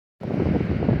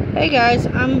Hey guys,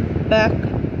 I'm back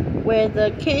with the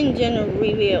kitten gender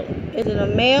reveal. Is it a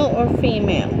male or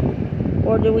female?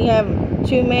 Or do we have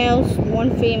 2 males,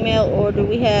 1 female? Or do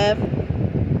we have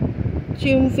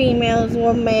 2 females,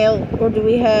 1 male? Or do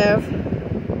we have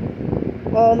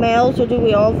all males? Or do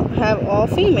we all have all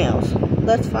females?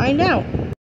 Let's find out.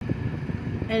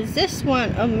 Is this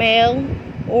one a male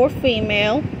or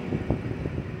female?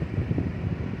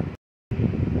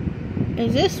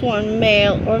 Is this one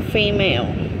male or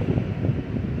female?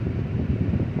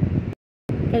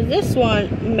 Is this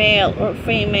one male or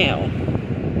female?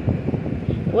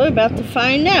 We're about to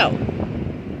find out.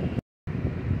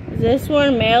 Is this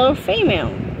one male or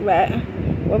female?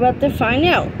 We're about to find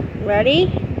out. Ready?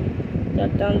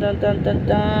 Dun dun dun dun dun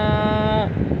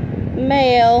dun.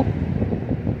 Male.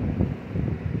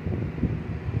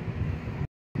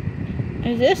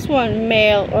 Is this one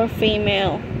male or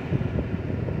female?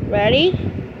 Ready?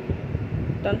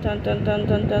 Dun dun dun dun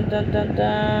dun dun dun dun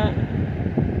dun.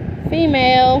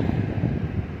 Female.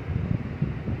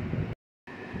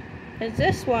 Is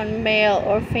this one male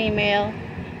or female?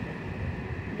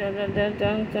 Dun dun dun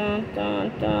dun dun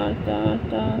dun dun dun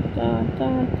dun dun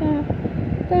dun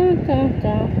dun dun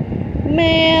dun.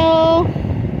 Male.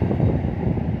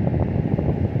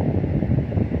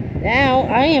 Now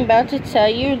I am about to tell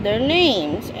you their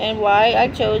names and why I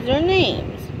chose their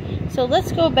names. So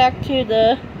let's go back to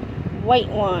the white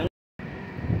one.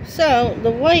 So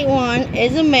the white one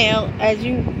is a male, as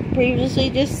you previously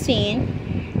just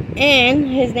seen, and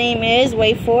his name is,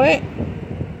 wait for it,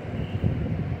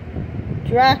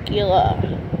 Dracula.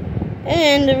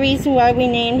 And the reason why we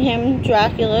named him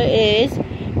Dracula is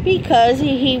because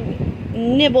he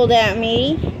nibbled at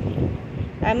me,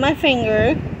 at my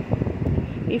finger,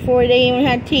 before they even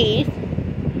had teeth,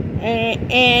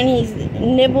 and he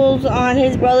nibbles on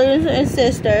his brothers and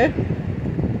sister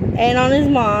and on his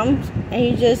mom, and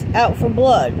he's just out for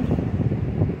blood.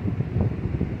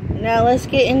 Now let's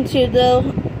get into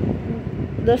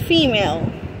the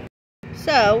female.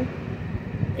 So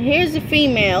here's the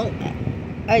female,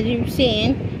 as you've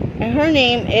seen, and her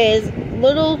name is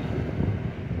Little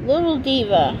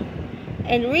Diva.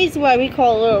 And the reason why we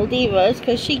call her Little Diva is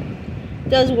because she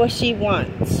does what she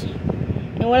wants.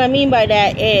 And what I mean by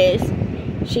that is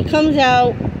she comes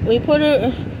out,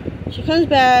 she comes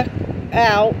back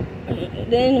out,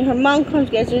 then her mom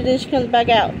gets her, then she comes back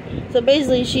out. So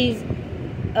basically she's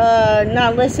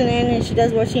not listening, and she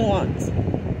does what she wants.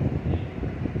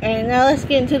 And now let's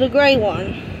get into the gray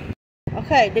one.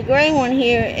 Okay, the gray one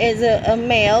here is a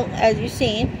male, as you've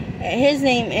seen, and his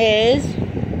name is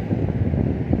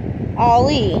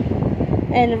Ali.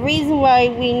 And the reason why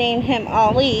we named him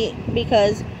Ali,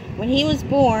 because when he was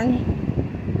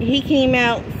born, he came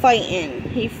out fighting.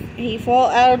 He fell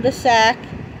out of the sack,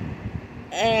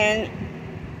 and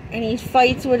he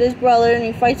fights with his brother, and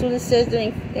he fights with his sister,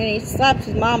 and he slaps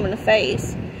his mom in the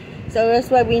face. So that's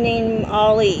why we named him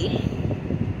Ali.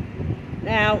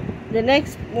 Now, the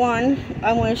next one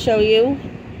I want to show you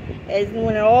is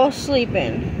when they're all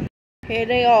sleeping. Here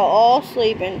they are, all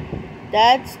sleeping.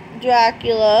 That's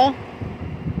Dracula,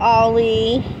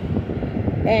 Ali,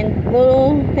 and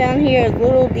down here is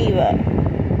Little Diva.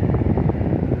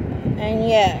 And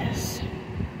yes,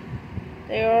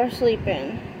 they are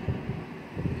sleeping.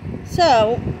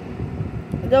 So,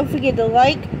 don't forget to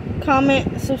like,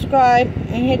 comment, subscribe,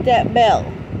 and hit that bell.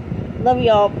 Love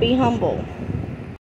y'all. Be humble.